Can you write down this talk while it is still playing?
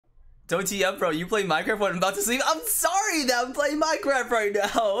Don't TF, bro. You play Minecraft when I'm about to sleep? I'm sorry that I'm playing Minecraft right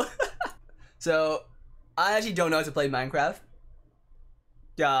now. So, I actually don't know how to play Minecraft.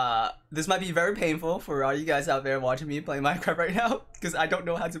 This might be very painful for all you guys out there watching me play Minecraft right now, because I don't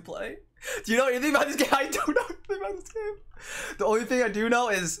know how to play. Do you know anything about this game? I don't know anything about this game. The only thing I do know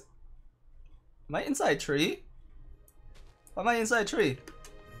is... Am I inside a tree? Why am I inside a tree?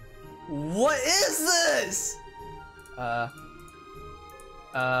 What is this? How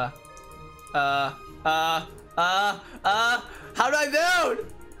do I build?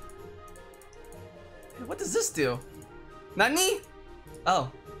 Hey, what does this do? Nani?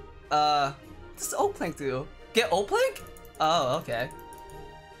 Oh. What does oak plank do? Get oak plank? Oh, okay.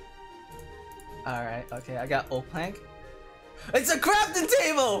 Alright, okay, I got oak plank. It's a crafting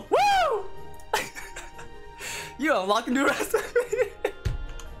table! Woo! You unlocking new recipe.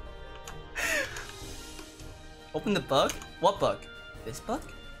 Open the book? What book? This book?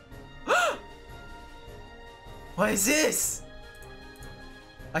 What is this?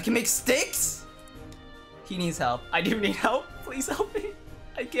 I can make sticks? He needs help. I do need help. Please help me.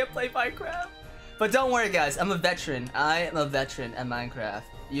 I can't play Minecraft. But don't worry, guys. I'm a veteran. I am a veteran at Minecraft.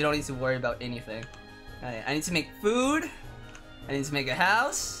 You don't need to worry about anything. I need to make food. I need to make a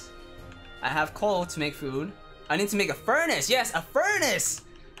house. I have coal to make food. I need to make a furnace. Yes, a furnace.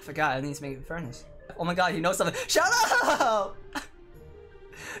 I forgot. I need to make a furnace. Oh my god, he knows something. Shut up!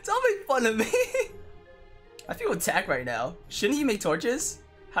 Don't make fun of me. I feel attacked right now. Shouldn't he make torches?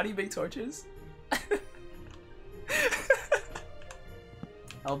 How do you make torches?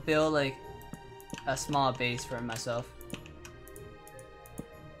 I'll build like a small base for myself.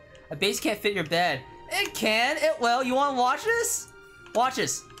 A base can't fit your bed. It can. It will. You want to watch this? Watch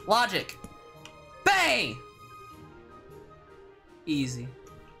this. Logic. Bang! Easy.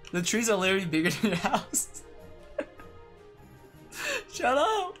 The trees are literally bigger than your house. Shut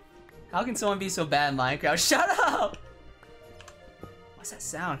up! How can someone be so bad in Minecraft? Shut up! What's that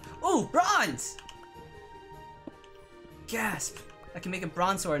sound? Ooh, bronze! Gasp! I can make a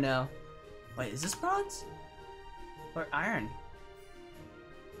bronze sword now. Wait, is this bronze? Or iron?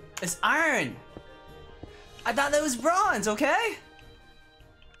 It's iron! I thought that was bronze, okay?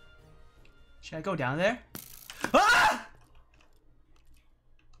 Should I go down there? Ah!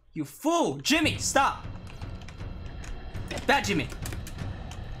 You fool! Jimmy, stop! Bad Jimmy!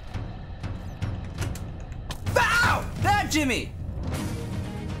 Bow! Bad Jimmy!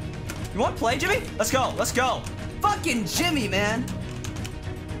 You wanna play, Jimmy? Let's go, let's go! Fucking Jimmy, man!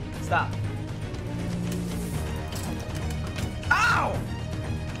 Stop. Ow!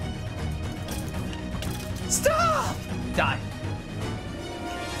 Stop! Die.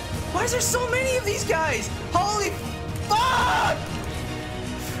 Why is there so many of these guys? Holy fuck!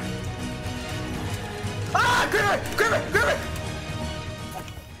 Ah! Grab it! Grab it! Grab it!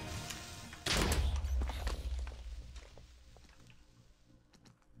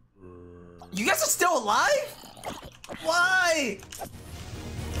 You guys are still alive? Why?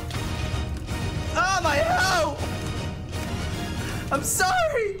 Ah, my help! I'm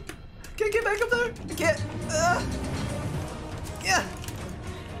sorry! Can't get back up there! I can't. Yeah.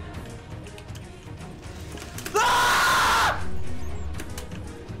 Ah!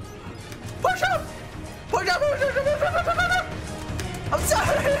 Push up! Push up! Push up! Push up! Push up! Push up! I'm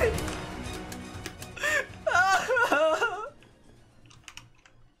sorry!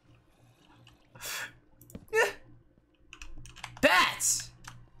 Yeah. Bats!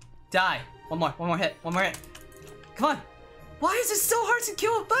 Die. One more hit. One more hit. Come on. Why is it so hard to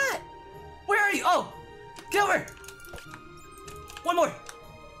kill a bat? Where are you? Oh! Get over! One more!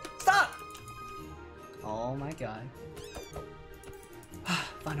 Stop! Oh my god.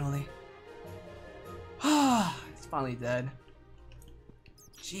 Finally. It's finally dead.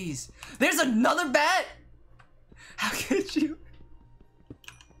 Jeez. There's another bat? How could you?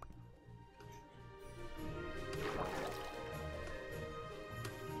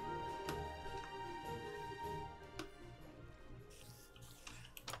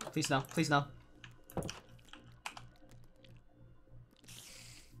 Please no, please no.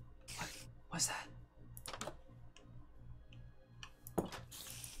 What's that?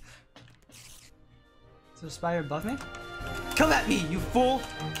 Is there a spider above me? Come at me, you fool!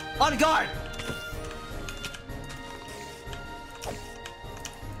 On guard!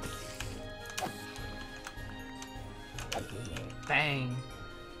 Bang.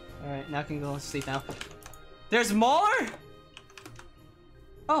 Alright, now I can go to sleep now. There's more?!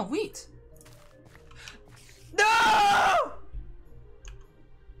 Oh, wheat. No!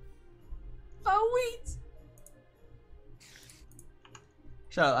 Oh, wheat.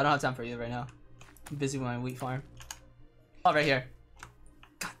 Shut up, I don't have time for you right now. I'm busy with my wheat farm. Oh, right here.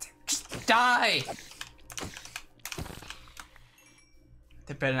 God damn. Die!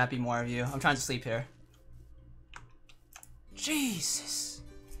 There better not be more of you. I'm trying to sleep here. Jesus.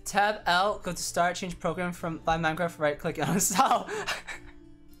 Tab L, go to start, change program from by Minecraft, right click and uninstall.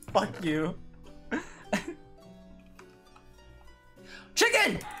 Fuck you.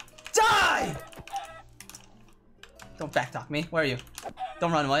 Chicken! Die! Don't backtalk me. Where are you?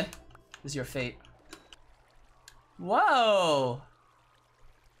 Don't run away. This is your fate. Whoa!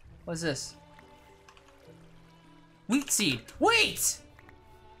 What's this? Wheat seed. Wait!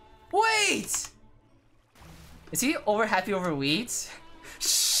 Wait! Is he happy over wheat?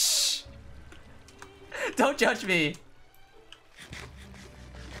 Shh! Don't judge me.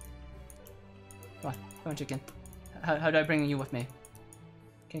 Come on, chicken. How do I bring you with me?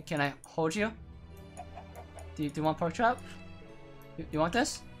 Can I hold you? Do you want pork chop? You want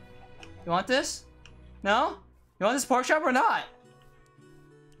this? You want this? No? You want this pork chop or not?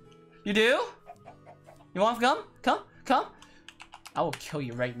 You do? You want come? Come? I will kill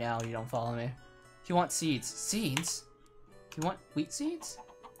you right now if you don't follow me. You want seeds? Seeds? You want wheat seeds?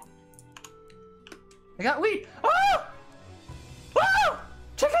 I got wheat! Oh! Oh!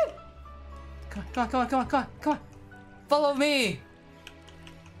 Chicken! Come on. Follow me!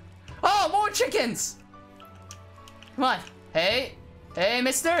 Oh, more chickens! Come on. Hey,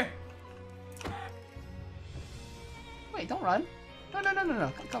 mister! Wait, don't run.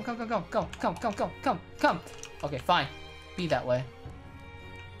 No. Come. Okay, fine. Be that way.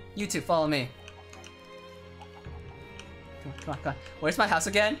 You two, follow me. Come on. Where's my house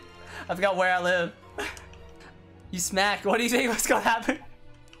again? I forgot where I live. You smacked. What do you think was gonna happen?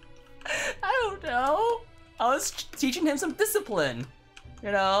 I don't know. I was teaching him some discipline.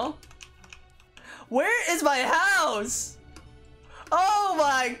 You know? Where is my house? Oh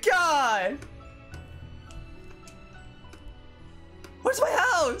my god! Where's my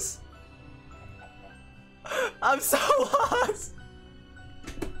house? I'm so lost.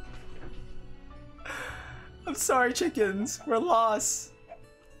 I'm sorry, chickens. We're lost.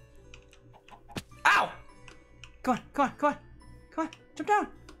 Ow! Come on. Jump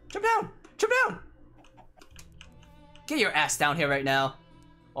down. Get your ass down here right now.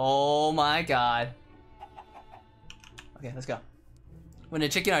 Oh my god. Okay, let's go. When the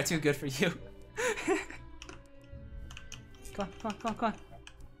chicken are too good for you. Come on.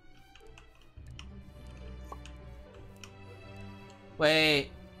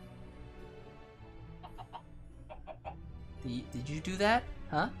 Wait. Did you do that?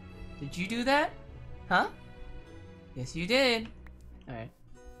 Huh? Did you do that? Huh? Yes, you did.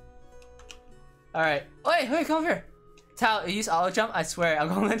 Alright. Wait, come over here. Tao, you use auto jump? I swear, I'm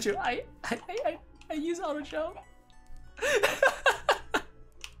gonna let you. I use auto jump.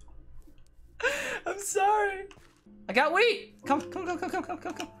 I'm sorry. I got wheat. Come.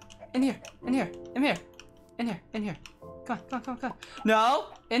 In here. Come. No,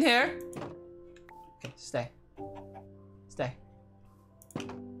 in here. Okay, stay.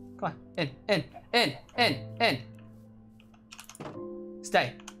 Come on, in.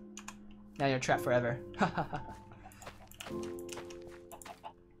 Stay. Now you're trapped forever.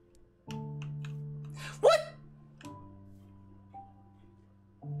 What?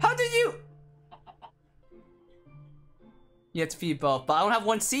 How did you? You have to feed both, but I don't have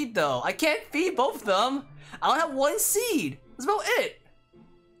one seed though. I can't feed both of them. I don't have one seed. That's about it.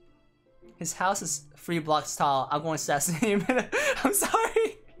 His house is 3 blocks tall. I'm going to assassinate him. I'm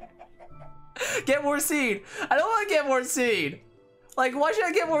sorry. Get more seed. I don't want to get more seed. Like, why should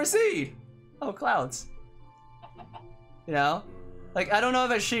I get more seed? Oh, clouds. You know? Like, I don't know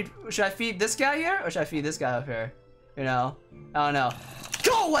if I should I feed this guy here or should I feed this guy up here? You know? I don't know.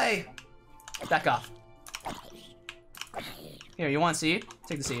 Go away! Back off. Here, you want seed?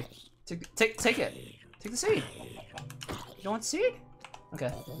 Take the seed. Take it. Take the seed. You don't want seed?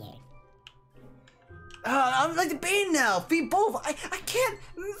 Okay. I'm like the bean now. Feed both. I can't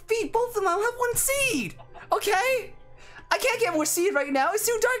feed both of them. I don't have one seed. Okay? I can't get more seed right now. It's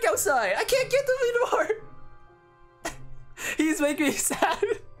too dark outside. I can't get them anymore. He's making me sad.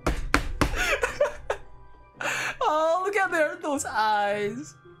 Oh, look at those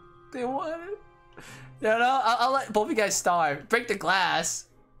eyes. They want it. You know, I'll let both of you guys starve. Break the glass.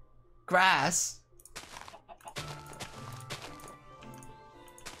 Grass.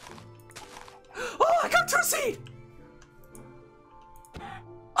 Oh, I got 2 seed.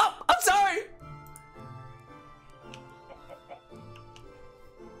 Oh, I'm sorry.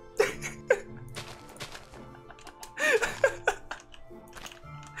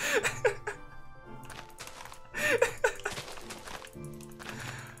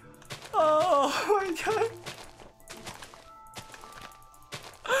 Oh my god.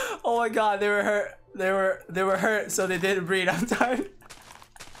 Oh my god, they were hurt. They were hurt, so they didn't breed. I'm tired.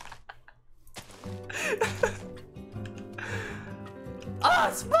 Ah,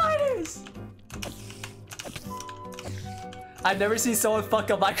 spiders! I've never seen someone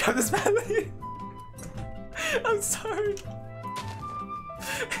fuck up Minecraft this badly. I'm sorry.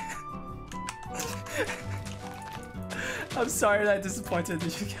 I'm sorry that I disappointed you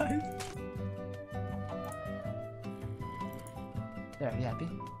guys. There, you happy?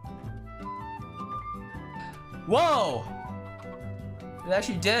 Whoa! It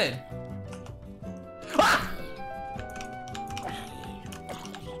actually did. Ah!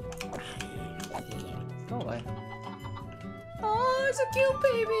 Go away. Oh, it's a cute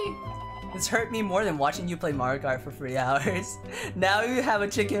baby. This hurt me more than watching you play Mario Kart for 3 hours. Now you have a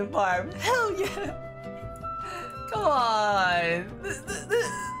chicken farm. Hell yeah! Come on.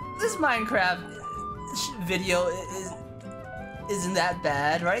 This Minecraft video isn't that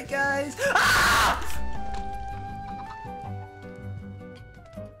bad, right, guys? Ah!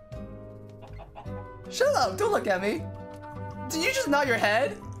 Shut up! Don't look at me. Did you just nod your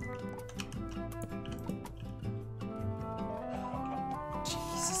head?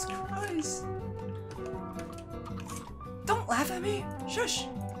 Jesus Christ! Don't laugh at me. Shush.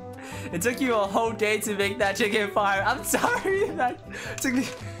 It took you a whole day to make that chicken farm. I'm sorry. That took me.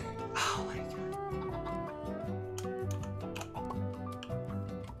 Oh my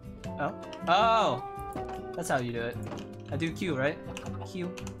god. Oh. Oh. That's how you do it. I do Q, right?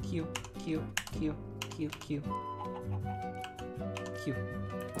 Q, Q, Q, Q, Q, Q. Q.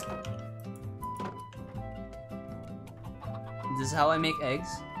 This is how I make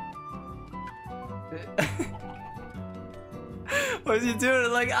eggs. What is he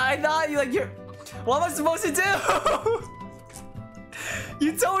doing? Like, I thought you like you're. What am I supposed to do?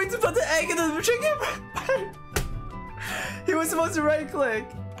 You told me to put the egg in the chicken. He was supposed to right click.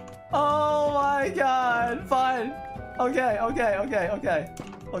 Oh my god. Fine. Okay, okay, okay, okay.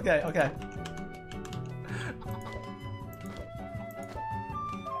 Okay, okay.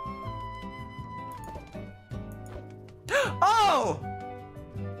 Oh!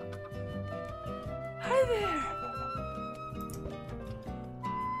 Hi there.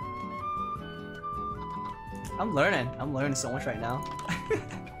 I'm learning. I'm learning so much right now.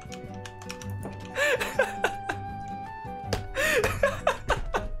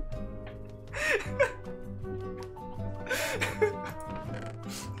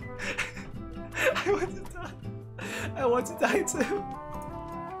 I want to die. I want to die too.